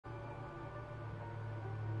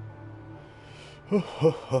Hey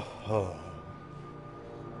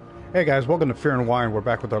guys, welcome to Fear and Wine. We're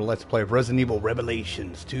back with our Let's Play of Resident Evil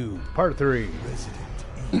Revelations 2, Part 3.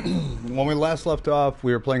 When we last left off,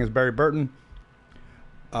 we were playing as Barry Burton.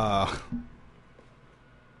 We're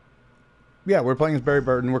playing as Barry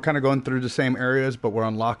Burton. We're kind of going through the same areas, but we're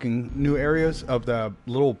unlocking new areas of the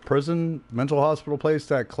little prison, mental hospital place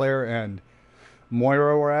that Claire and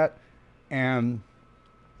Moira were at. And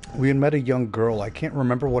we had met a young girl. I can't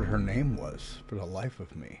remember what her name was for the life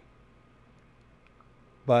of me.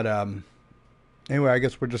 But anyway, I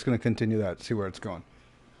guess we're just going to continue that, see where it's going.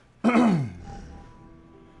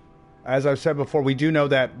 As I've said before, we do know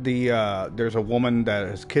that there's a woman that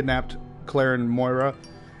has kidnapped Claire and Moira,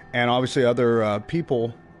 and obviously other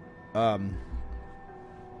people.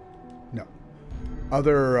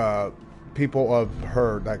 Other people of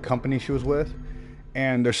that company she was with,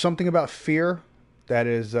 and there's something about fear that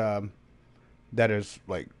is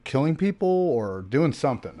like killing people or doing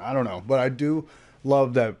something. I don't know, but I do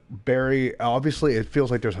love that Barry. Obviously, it feels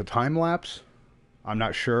like there's a time lapse. I'm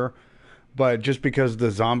not sure, but just because the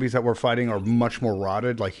zombies that we're fighting are much more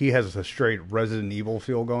rotted, like he has a straight Resident Evil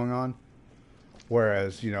feel going on,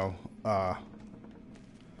 whereas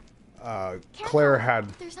Claire had.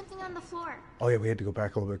 There's something on the floor. Oh yeah, we had to go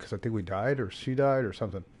back a little bit because I think we died or she died or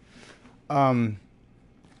something.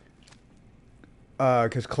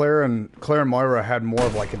 Because Claire and Moira had more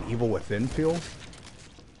of like an Evil Within feel.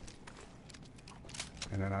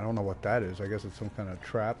 And then I don't know what that is. I guess it's some kind of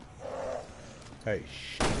trap. Hey,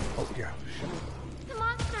 shit. Oh, yeah. Shit. The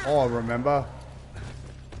monster. Oh, I remember.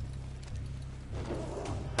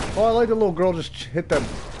 Oh, I like the little girl just hit that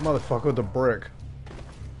motherfucker with a brick.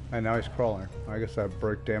 And now he's crawling. I guess that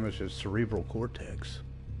brick damaged his cerebral cortex.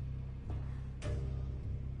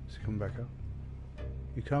 Is he coming back up?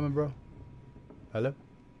 You coming, bro? Hello?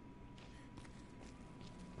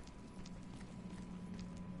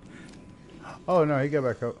 Oh no, he got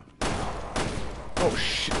back up. Oh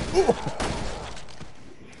shit.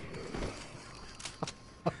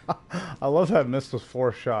 I love that I missed those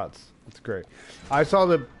 4 shots. It's great. I saw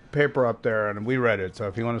the paper up there and we read it, so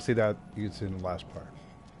if you want to see that, you can see in the last part.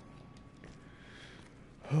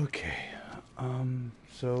 Okay.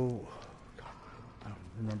 So I don't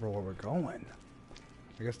remember where we're going.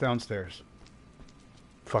 I guess downstairs.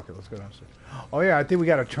 Fuck it, let's go downstairs. Oh yeah, I think we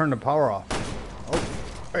gotta turn the power off. Oh,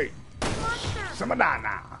 hey.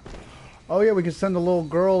 Samadana. Oh yeah, we can send a little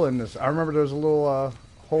girl in this. I remember there was a little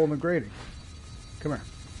hole in the grating. Come here.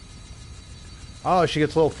 Oh, she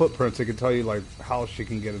gets little footprints. They can tell you like how she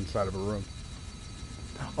can get inside of a room.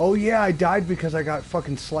 Oh yeah, I died because I got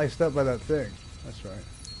fucking sliced up by that thing. That's right.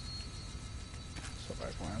 So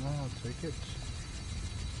back ammo, I'll take it.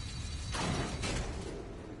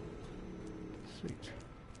 Sweet.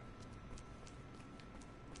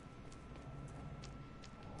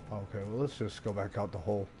 Okay, well, let's just go back out the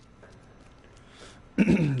hole.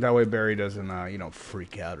 That way Barry doesn't,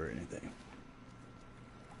 freak out or anything.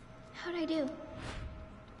 How'd I do?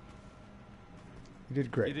 You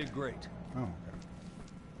did great. You did great. Oh,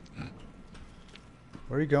 okay.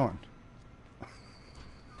 Where are you going?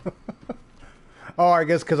 Oh, I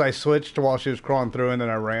guess because I switched while she was crawling through and then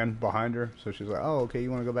I ran behind her. So she's like, oh, okay,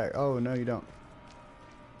 you want to go back? Oh, no, you don't.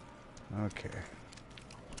 Okay.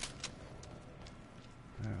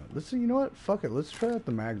 Listen, you know what? Fuck it. Let's try out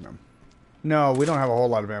the Magnum. No, we don't have a whole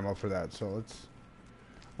lot of ammo for that, so let's...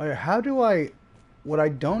 Okay, how do I... What I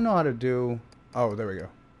don't know how to do... Oh, there we go.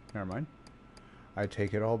 Never mind. I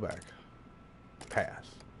take it all back. Pass.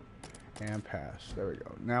 And pass. There we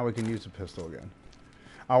go. Now we can use the pistol again.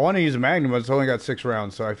 I want to use a Magnum, but it's only got 6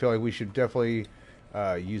 rounds, so I feel like we should definitely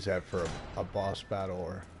use that for a boss battle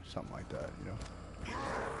or something like that, you know?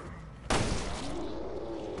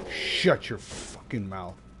 Shut your fucking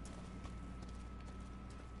mouth.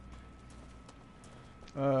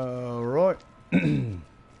 Right.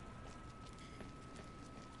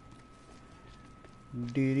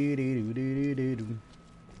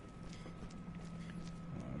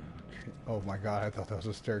 Oh my god, I thought that was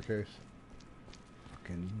a staircase.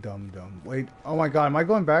 Fucking dumb. Wait, oh my god, am I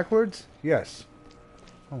going backwards? Yes.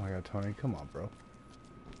 Oh my god, Tony, come on, bro.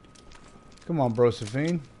 Come on,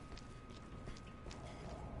 Brosephine.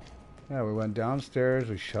 Yeah, we went downstairs,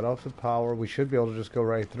 we shut off the power. We should be able to just go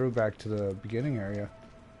right through back to the beginning area.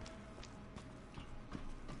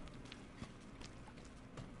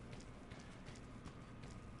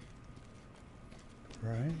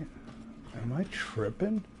 Right? Am I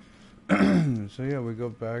tripping? So yeah, we go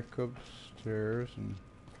back upstairs and...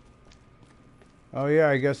 Oh yeah,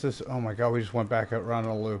 I guess this... Oh my god, we just went back out around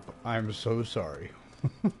a loop. I'm so sorry.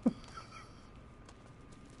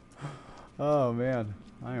 Oh man,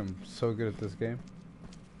 I am so good at this game.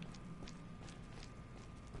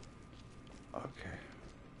 Okay.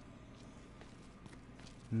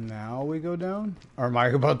 Now we go down? Or am I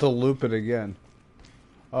about to loop it again?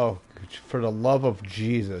 Oh, for the love of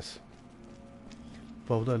Jesus.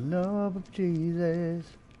 For the love of Jesus.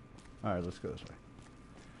 Alright, let's go this way.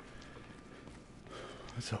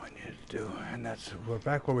 That's all I needed to do. And we're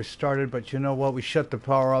back where we started, but you know what? We shut the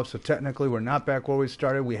power off, so technically we're not back where we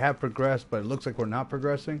started. We have progressed, but it looks like we're not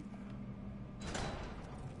progressing.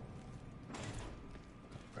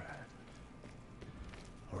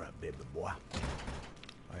 Alright, baby boy.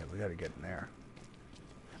 Alright, we gotta get in there.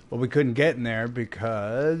 Well, we couldn't get in there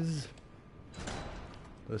because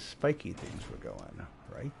those spiky things were going,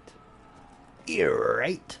 right? You're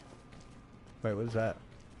right. Wait, what is that?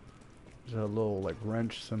 There's a little, like,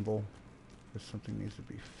 wrench symbol. Because something needs to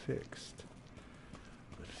be fixed.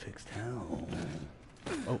 But fixed how?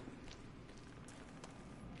 Oh.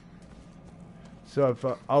 So if,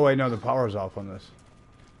 oh wait, no, the power's off on this.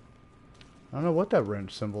 I don't know what that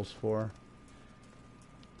wrench symbol's for.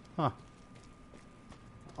 Huh.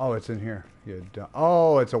 Oh, it's in here. Yeah.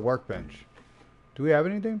 Oh, it's a workbench. Do we have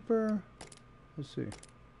anything for... Let's see.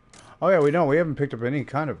 Oh yeah, we don't. We haven't picked up any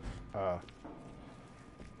kind of...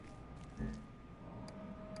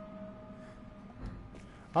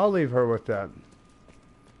 I'll leave her with that.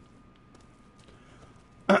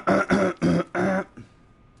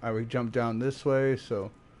 Alright, we jumped down this way, so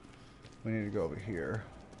we need to go over here.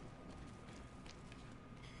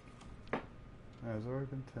 Has it already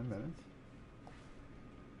been 10 minutes?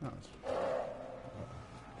 No, it's...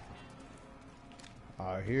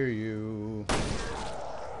 I hear you.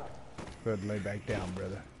 Good, lay back down,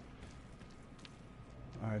 brother.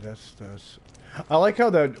 Alright, that's... I like how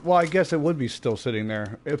that... Well, I guess it would be still sitting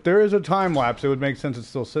there. If there is a time lapse, it would make sense it's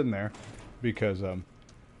still sitting there. Because,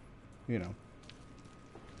 you know.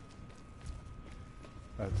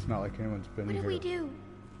 It's not like anyone's been here. What do we do?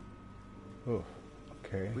 Oh,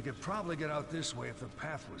 okay. We could probably get out this way if the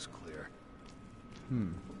path was clear.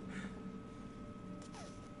 Hmm.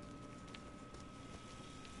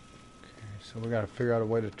 Okay, so we gotta figure out a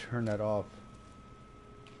way to turn that off.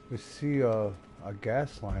 We see a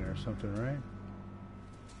gas line or something, right?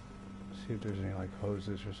 See if there's any like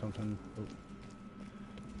hoses or something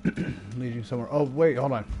leading somewhere. Oh wait,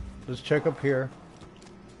 hold on. Let's check up here.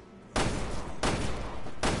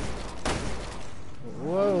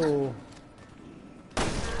 Whoa!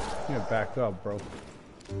 Yeah, back up, bro.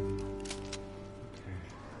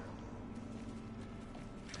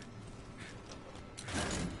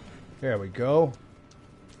 There we go.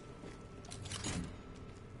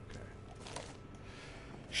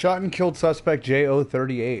 Shot and killed suspect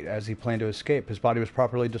JO38 as he planned to escape. His body was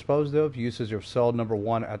properly disposed of. Usage of cell number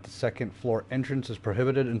 1 at the second floor entrance is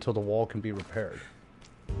prohibited until the wall can be repaired.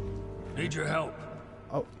 Need your help.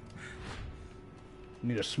 Oh.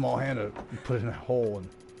 Need a small hand to put in a hole and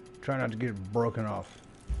try not to get it broken off.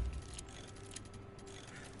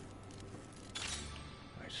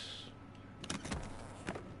 Nice.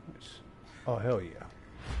 Nice. Oh, hell yeah.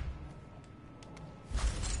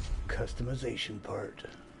 Customization part.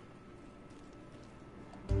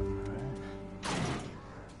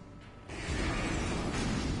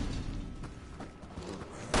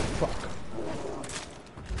 Fuck.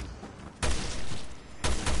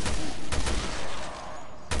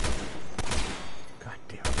 God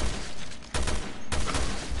damn it.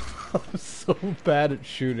 I'm so bad at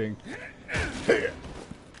shooting.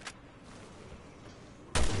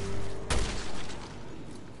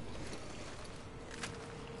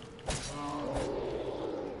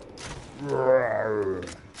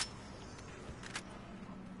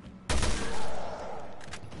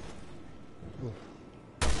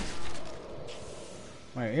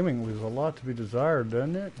 My aiming leaves a lot to be desired,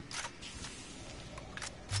 doesn't it?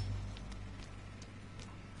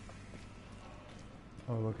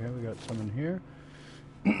 Oh, okay, we got some in here.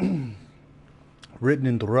 Written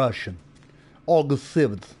into Russian. August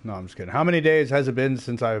 7th. No, I'm just kidding. How many days has it been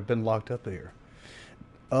since I've been locked up here?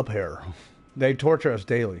 Up here. They torture us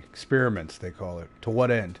daily. Experiments, they call it. To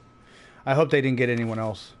what end? I hope they didn't get anyone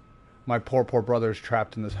else. My poor brother is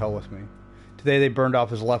trapped in this hell with me. Today they burned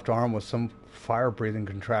off his left arm with some fire-breathing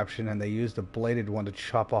contraption, and they used a bladed one to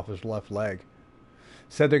chop off his left leg.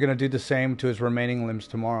 Said they're going to do the same to his remaining limbs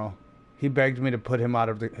tomorrow. He begged me to put him out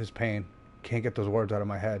of his pain. Can't get those words out of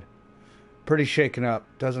my head. Pretty shaken up.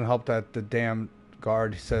 Doesn't help that the damn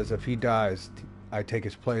guard says if he dies, I take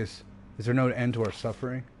his place. Is there no end to our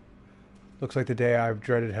suffering? Looks like the day I've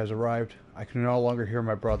dreaded has arrived. I can no longer hear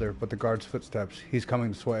my brother, but the guard's footsteps. He's coming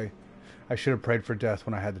this way. I should have prayed for death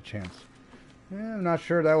when I had the chance. Yeah, I'm not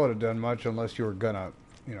sure that would have done much unless you were gonna,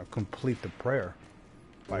 you know, complete the prayer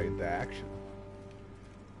by the action.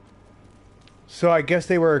 So I guess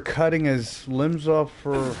they were cutting his limbs off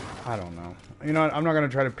for, I don't know. You know what, I'm not gonna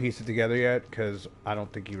try to piece it together yet, because I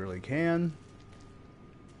don't think you really can.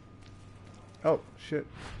 Oh, shit.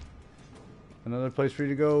 Another place for you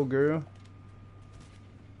to go, girl.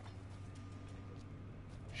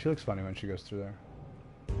 She looks funny when she goes through there.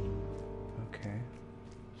 Okay.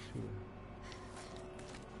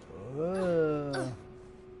 Okay.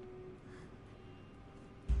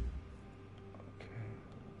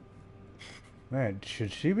 Man,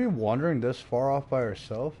 should she be wandering this far off by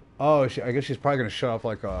herself? Oh, I guess she's probably gonna shut off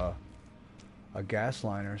like a gas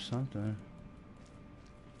line or something.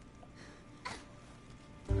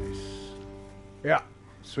 Nice. Yeah,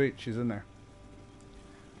 sweet. She's in there.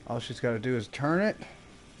 All she's got to do is turn it,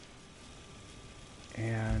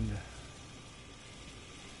 and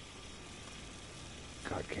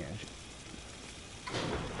God, can't she?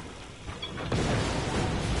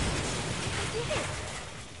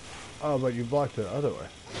 Oh, but you blocked it the other way.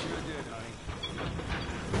 Sure did, honey.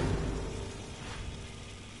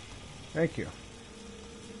 Thank you.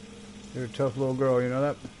 You're a tough little girl, you know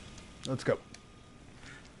that? Let's go.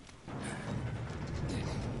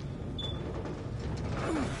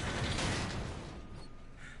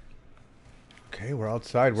 Okay, we're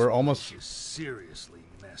outside. We're almost... Is seriously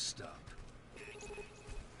messed up.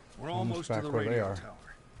 We're Almost almost back to the where they radio are.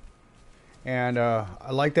 tower. And I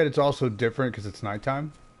like that it's also different because it's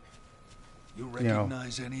nighttime. You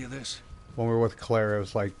recognize any of this? When we were with Claire, it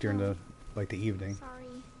was like during the evening. Sorry.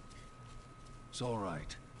 It's all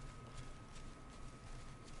right.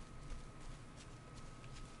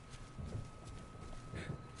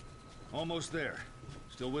 Almost there.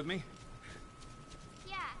 Still with me?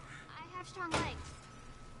 Yeah, I have strong legs.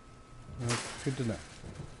 Well, good to know.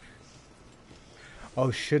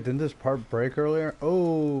 Oh shit, didn't this part break earlier?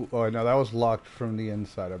 Oh no, that was locked from the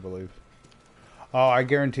inside, I believe. Oh, I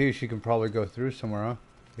guarantee you she can probably go through somewhere, huh?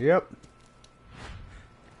 Yep.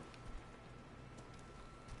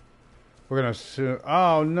 We're gonna assume...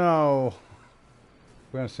 Oh no!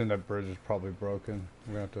 We're gonna assume that bridge is probably broken.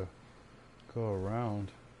 We're gonna have to go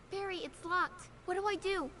around. Barry, it's locked. What do I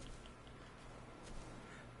do?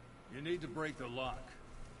 You need to break the lock.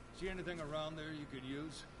 See anything around there you could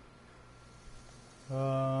use?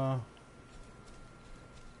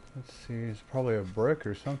 Let's see. It's probably a brick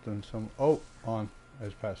or something. Oh, on. I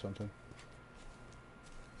just passed something.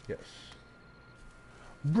 Yes.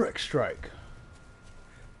 Brick strike.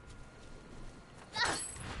 I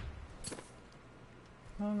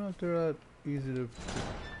don't know if they're that easy to...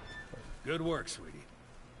 Good work, sweetie.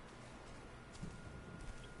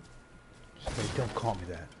 Hey, don't call me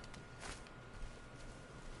that.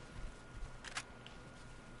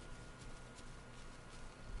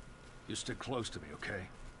 You stick close to me, okay?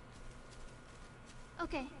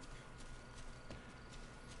 Okay.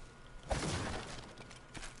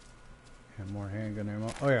 And more handgun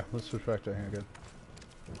ammo. Oh yeah, let's switch back to handgun.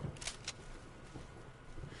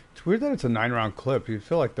 It's weird that it's a 9-round clip. You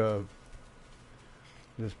feel like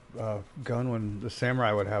this gun, when the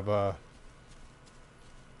samurai would have like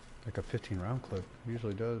a 15-round clip. It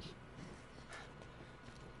usually does.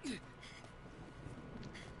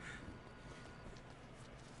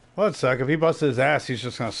 Well, it'd suck. If he busted his ass, he's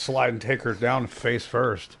just gonna slide and take her down face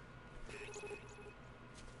first.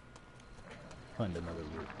 Find another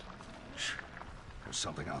route. There's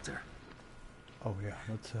something out there. Oh yeah,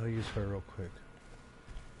 let's use her real quick.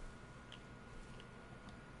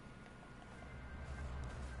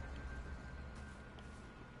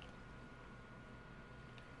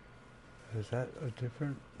 Is that a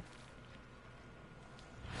different?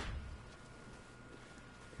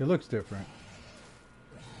 It looks different.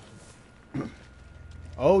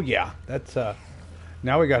 Oh yeah, that's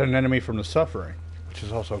now we got an enemy from the suffering, which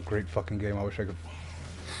is also a great fucking game. I wish I could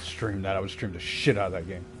stream that. I would stream the shit out of that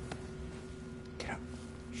game. Get out.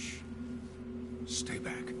 Shh. Stay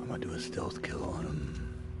back. I'm gonna do a stealth kill on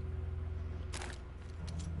him.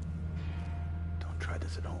 Don't try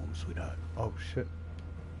this at home, sweetheart. Oh shit.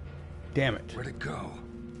 Damn it. Where'd it go?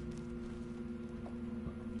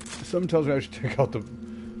 Something tells me I should take out the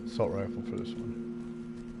assault rifle for this one.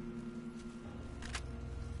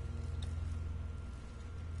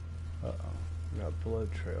 Uh-oh. We got a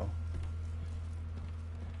blood trail.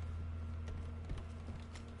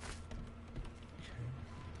 Okay.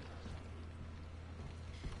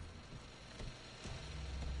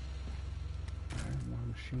 Alright, more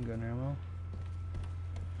machine gun ammo.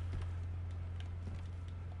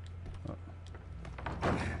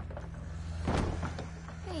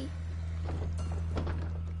 Hey.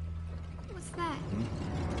 What's that?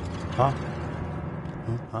 Huh?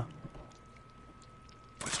 Huh?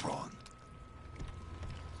 What's wrong?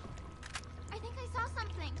 I think I saw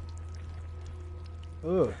something.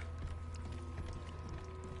 Ugh.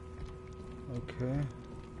 Okay.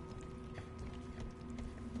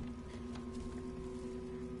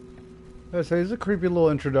 Yeah, so it's a creepy little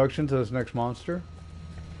introduction to this next monster.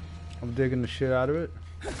 I'm digging the shit out of it.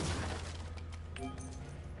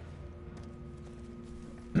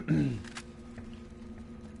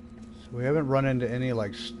 So we haven't run into any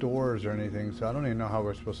like stores or anything, so I don't even know how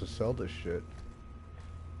we're supposed to sell this shit.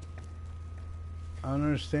 I don't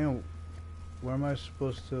understand. Where am I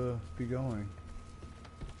supposed to be going?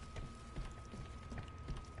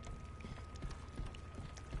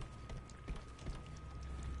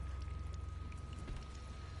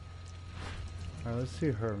 Alright, let's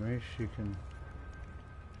see her. Maybe she can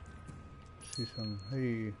see some.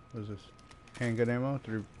 Hey, what is this? Handgun ammo?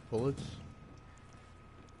 3 bullets?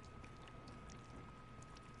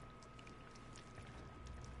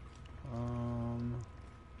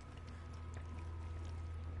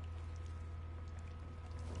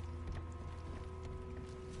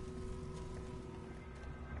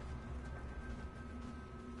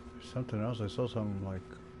 Something else. I saw something like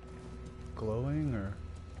glowing or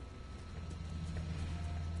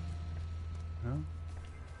no?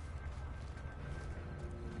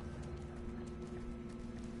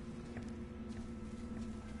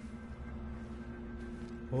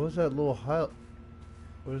 What was that little highlight?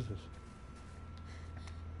 What is this?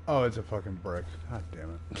 Oh, it's a fucking brick. God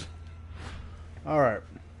damn it. Alright.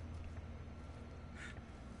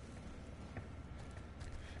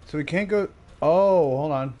 So we can't go... Oh,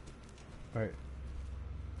 hold on. Wait.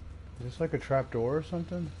 Is this like a trap door or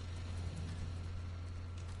something?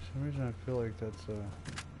 For some reason I feel like that's I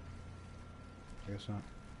guess not.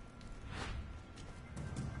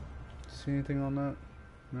 See anything on that?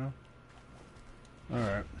 No?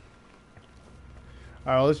 Alright.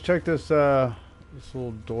 Alright, let's check this this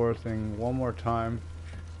little door thing one more time.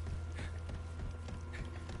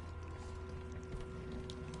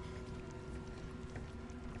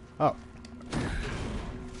 Oh.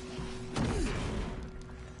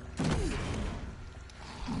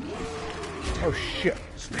 Oh shit.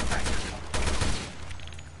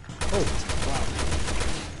 Oh wow.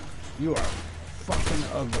 You are fucking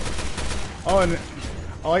ugly. Oh, and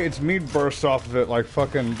I like its meat bursts off of it like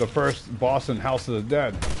fucking the first boss in House of the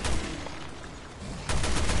Dead.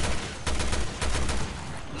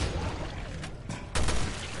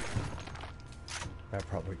 That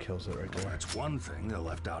probably kills it right there. That's one thing they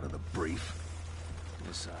left out of the brief.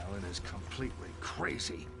 This island is completely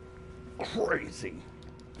crazy. Crazy.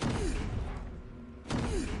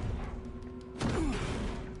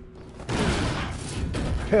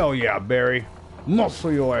 Hell yeah, Barry.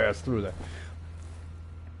 Muscle your ass through that.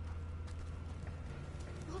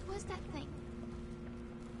 What was that thing?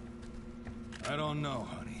 I don't know,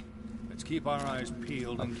 honey. Let's keep our eyes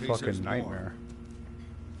peeled A in case fucking there's nightmare.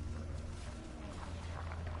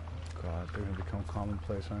 God, they're gonna become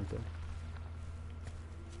commonplace, aren't they?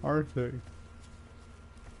 Aren't they?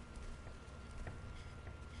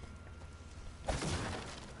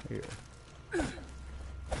 Here.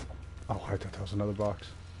 Oh, I thought that was another box.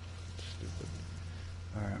 Stupid.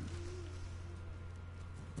 Alright.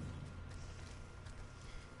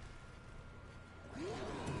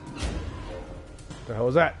 What the hell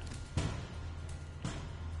was that?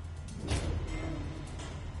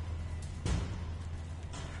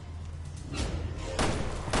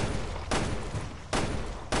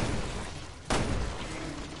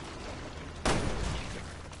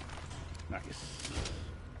 Nice.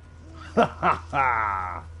 Ha ha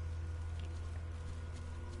ha!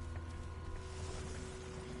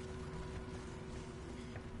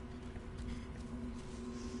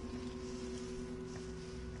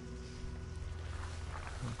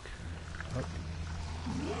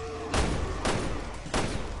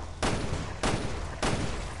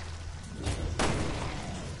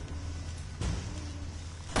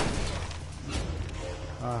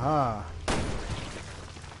 Aha.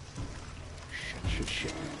 Shit, shit,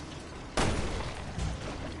 shit.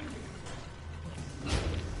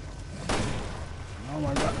 Oh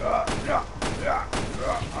my god. I got it.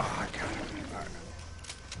 All right.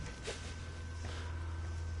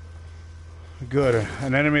 Good.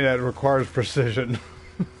 An enemy that requires precision.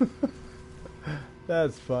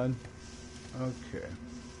 That's fun. Okay.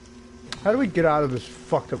 How do we get out of this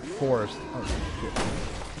fucked up forest? Oh shit.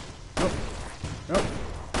 Nope. Nope.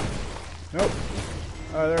 Nope.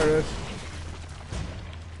 Oh, there it is.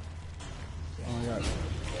 Oh my god.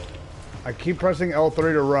 I keep pressing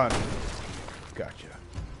L3 to run. Gotcha.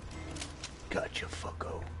 Gotcha,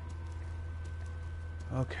 fucko.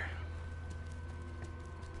 Okay.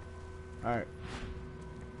 Alright.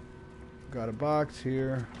 Got a box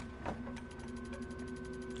here.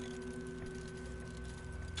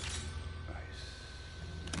 Nice.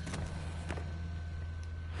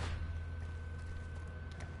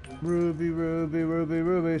 Ruby, ruby, ruby,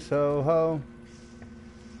 ruby, Soho.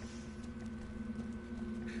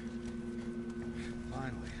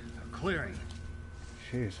 Finally, a clearing.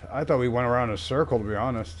 Jeez, I thought we went around in a circle, to be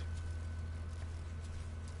honest.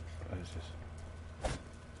 What is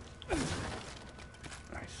this?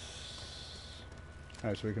 Nice.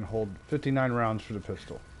 Alright, so we can hold 59 rounds for the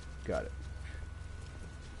pistol. Got it.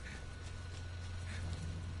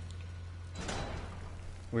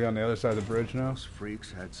 We on the other side of the bridge now? Those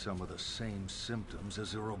freaks had some of the same symptoms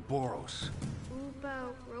as the Ouroboros.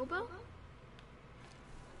 Robo?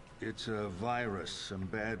 It's a virus some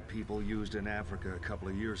bad people used in Africa a couple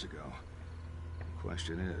of years ago.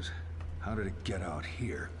 Question is, how did it get out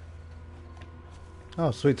here?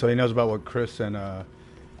 Oh, sweet. So he knows about what Chris and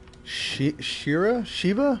Shiva?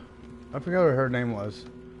 I forgot what her name was.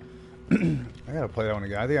 I gotta play that one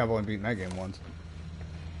again. I think I've only beaten that game once.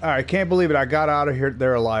 Alright, I can't believe it. I got out of here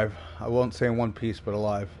there alive. I won't say in one piece, but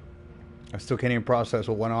alive. I still can't even process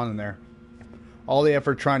what went on in there. All the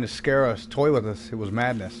effort trying to scare us, toy with us, it was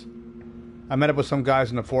madness. I met up with some guys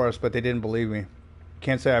in the forest, but they didn't believe me.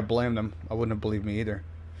 Can't say I blame them. I wouldn't have believed me either.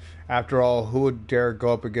 After all, who would dare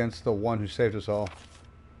go up against the one who saved us all?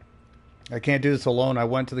 I can't do this alone. I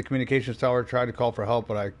went to the communications tower, tried to call for help,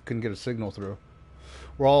 but I couldn't get a signal through.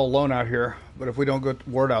 We're all alone out here, but if we don't get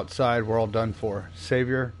word outside, we're all done for.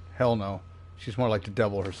 Savior? Hell no. She's more like the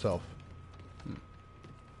devil herself. I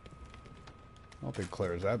don't think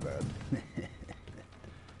Claire's that bad.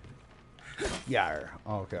 Yar.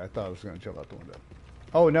 Oh, okay, I thought I was going to jump out the window.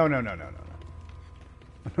 Oh, no. No.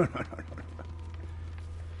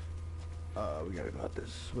 We gotta go out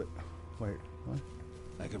this. Wait, what?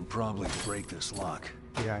 I can probably break this lock.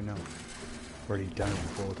 Yeah, I know. Already done it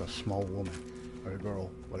before with a small woman. Or a girl,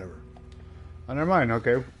 whatever. Oh, never mind,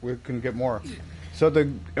 okay. We can get more. So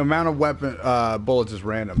the amount of weapon bullets is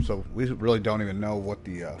random, so we really don't even know what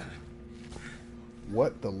the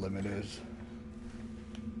limit is.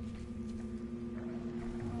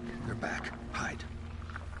 They're back. Hide.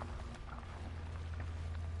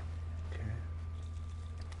 Okay.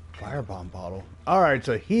 Firebomb bottle. Alright,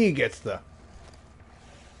 so he gets the...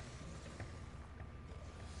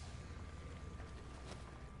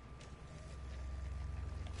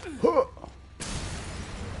 Huh.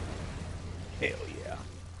 Hell yeah.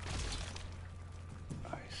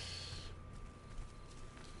 Nice.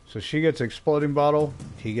 So she gets exploding bottle,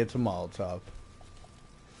 he gets a Molotov.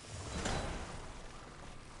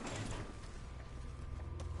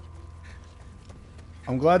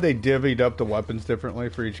 I'm glad they divvied up the weapons differently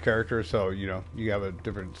for each character, so, you know, you have a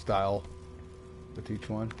different style with each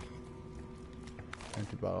one.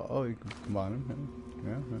 Empty bottle. Oh, you can combine them.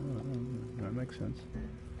 Yeah, that makes sense.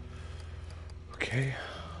 Okay.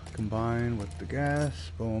 Combine with the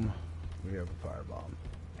gas. Boom. We have a firebomb.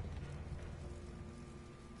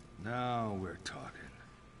 Now we're talking.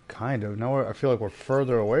 Kind of. Now I feel like we're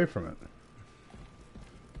further away from it.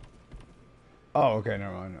 Oh, okay.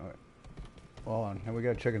 Never mind. No, hold on. Now we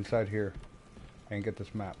gotta check inside here and get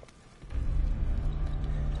this map.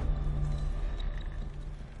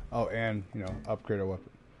 Oh, and, you know, upgrade our weapon.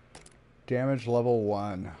 Damage level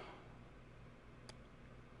 1.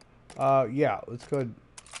 Yeah, let's go ahead and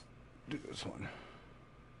do this one.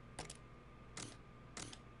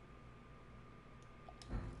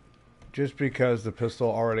 Just because the pistol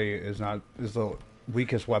already is the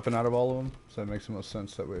weakest weapon out of all of them, so it makes the most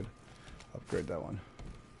sense that we'd upgrade that one.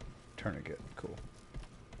 Tourniquet, cool.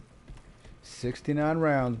 69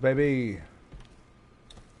 rounds, baby.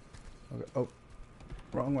 Okay. Oh,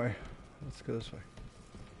 wrong way. Let's go this way.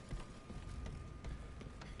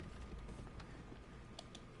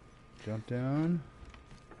 Jump down.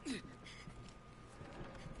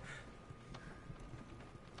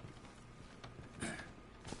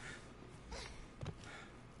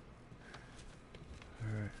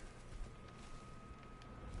 Alright.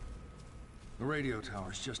 The radio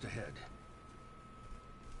tower's just ahead.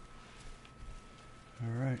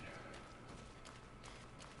 Alright.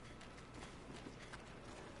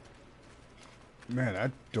 Man, that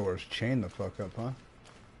door's chained the fuck up, huh?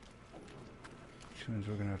 Which means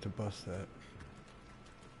we're gonna have to bust that.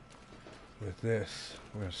 With this,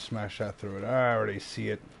 we're gonna smash that through it. I already see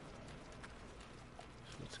it.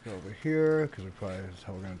 So let's go over here, because we probably is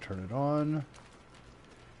how we're gonna turn it on.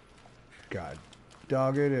 God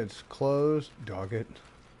dog it, it's closed. Dog it.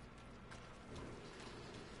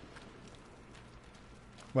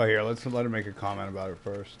 Well, here, let's let him make a comment about it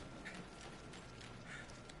first.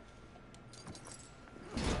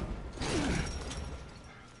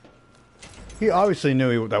 He obviously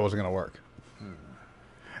knew that wasn't going to work.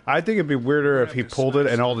 I think it'd be weirder if he pulled it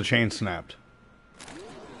and all the chains snapped.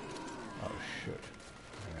 Oh, shit.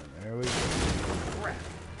 And there we go.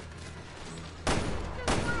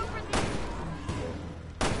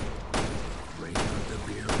 Break out the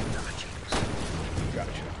beer and nachos.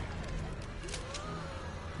 Gotcha.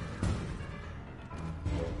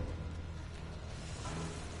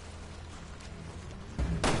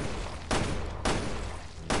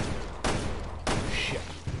 Shit.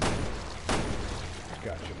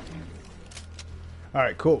 Gotcha.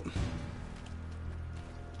 Alright, cool.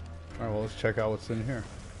 Alright, well, let's check out what's in here.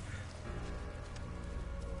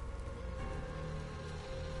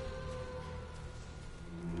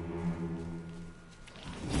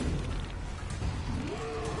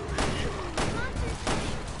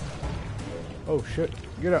 Oh shit,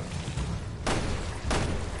 get up.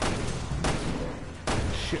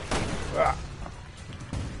 Shit. Ah.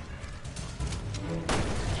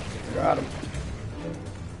 Got him.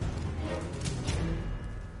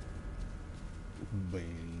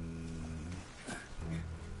 Bing.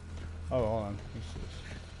 Oh, hold on. What's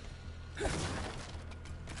this?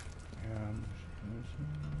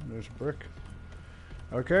 There's a brick.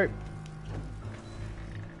 Okay.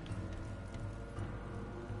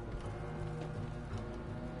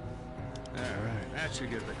 Alright, that should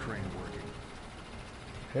get the crane working.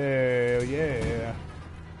 Hell yeah.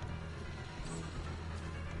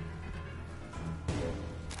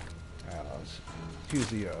 Let's use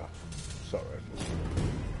the assault rifle.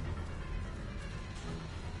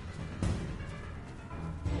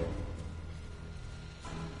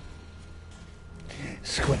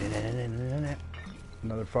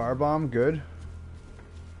 Another firebomb, good.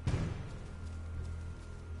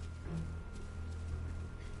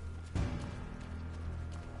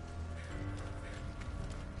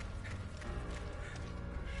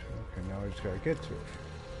 Okay, now I just gotta get to it.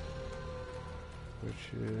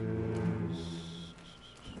 Which is...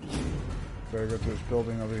 Better go to this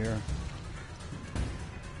building over here.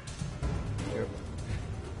 Yep.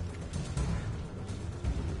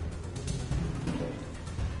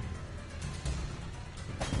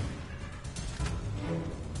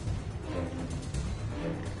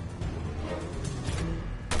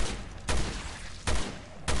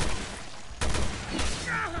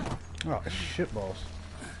 Oh, shitballs.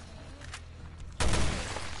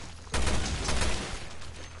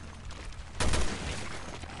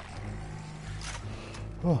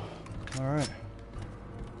 Oh, alright.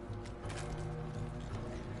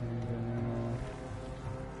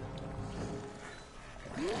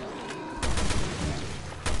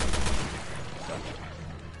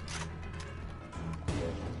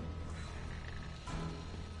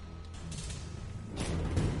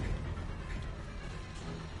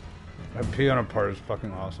 That piano part is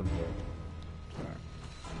fucking awesome. Alright.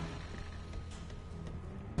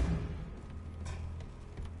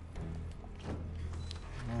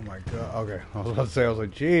 Oh my god. Okay. I was about to say, I was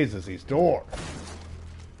like, Jesus, these doors.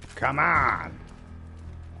 Come on.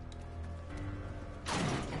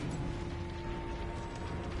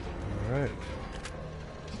 Alright.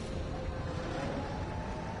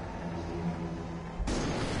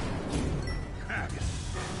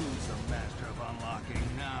 Who's the master of unlocking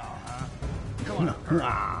now, huh? Come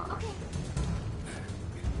on.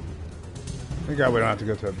 Thank God we don't have to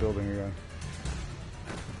go to that building again.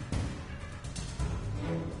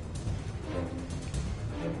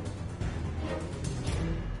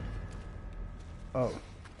 Oh.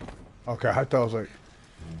 Okay, I thought I was like,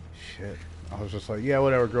 shit. I was just like, yeah,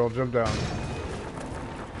 whatever, girl, jump down.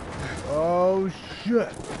 Oh, shit.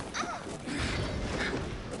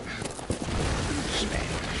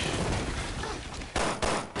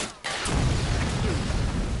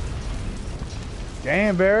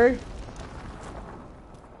 Damn, Barry.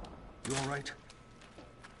 You alright?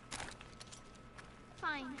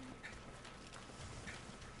 Fine.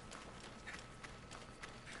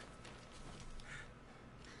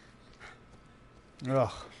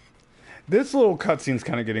 Ugh. This little cutscene's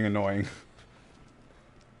kind of getting annoying.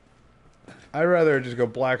 I'd rather just go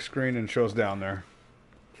black screen and shows down there.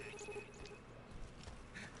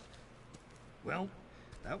 Well,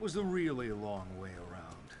 that was a really long way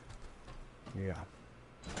around. Yeah,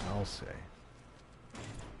 I'll say.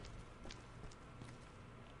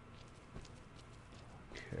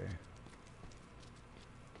 Okay.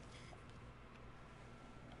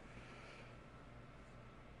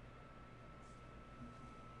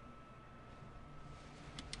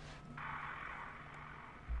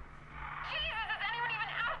 Jesus, is anyone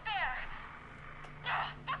even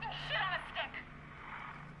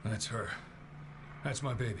That's her. That's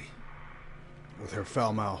my baby. With her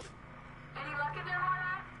foul mouth. Any luck in there,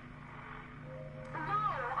 Moira? No!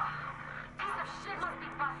 Piece of shit must be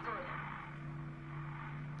busted.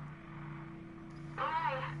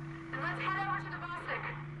 Alright, then let's head over to the Bostic.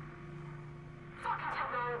 Fucking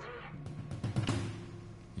technology.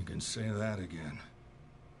 You can say that again.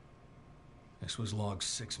 This was logged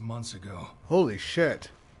 6 months ago. Holy shit.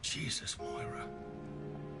 Jesus, Moira.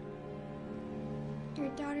 Your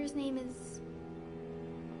daughter's name is...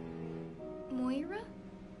 Moira?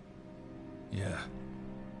 Yeah.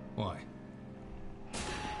 Why?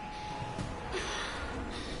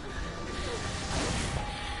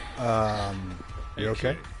 You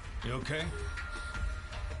okay? You okay?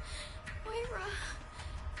 Moira.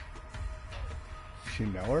 You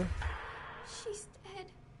know her? She's dead.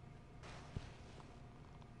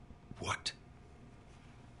 What?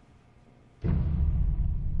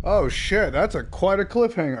 Oh shit, that's quite a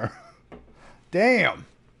cliffhanger. Damn.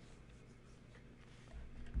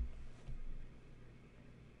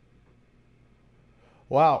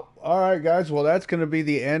 Wow. All right, guys. Well, that's going to be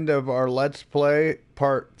the end of our Let's Play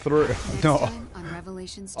Part 3. No. Time on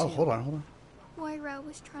Revelations 2. Oh, hold on. Moira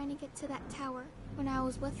was trying to get to that tower when I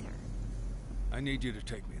was with her. I need you to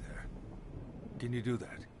take me there. Can you do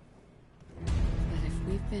that? But if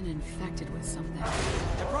we've been infected with something,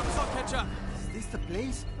 I promise I'll catch up. Is this the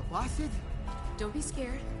place? The Boston? don't be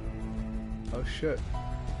scared. Oh, shit.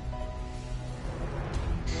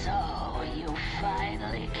 So you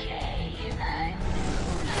finally came. I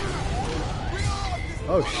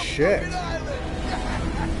Oh, shit.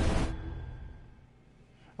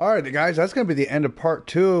 Alright, guys, that's going to be the end of Part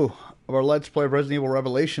 2 of our Let's Play Resident Evil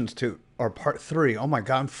Revelations 2. Or Part 3. Oh my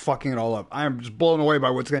god, I'm fucking it all up. I am just blown away by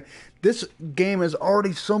what's going to... This game is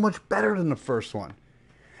already so much better than the first one.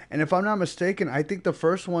 And if I'm not mistaken, I think the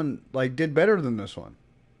first one, like, did better than this one.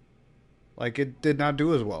 Like, it did not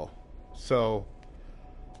do as well. So,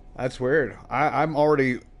 that's weird. I'm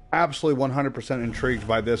already absolutely 100% intrigued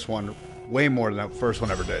by this one. Way more than that first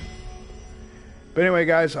one ever did. But anyway,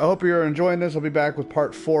 guys, I hope you're enjoying this. I'll be back with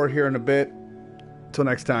Part 4 here in a bit. Till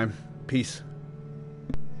next time, peace.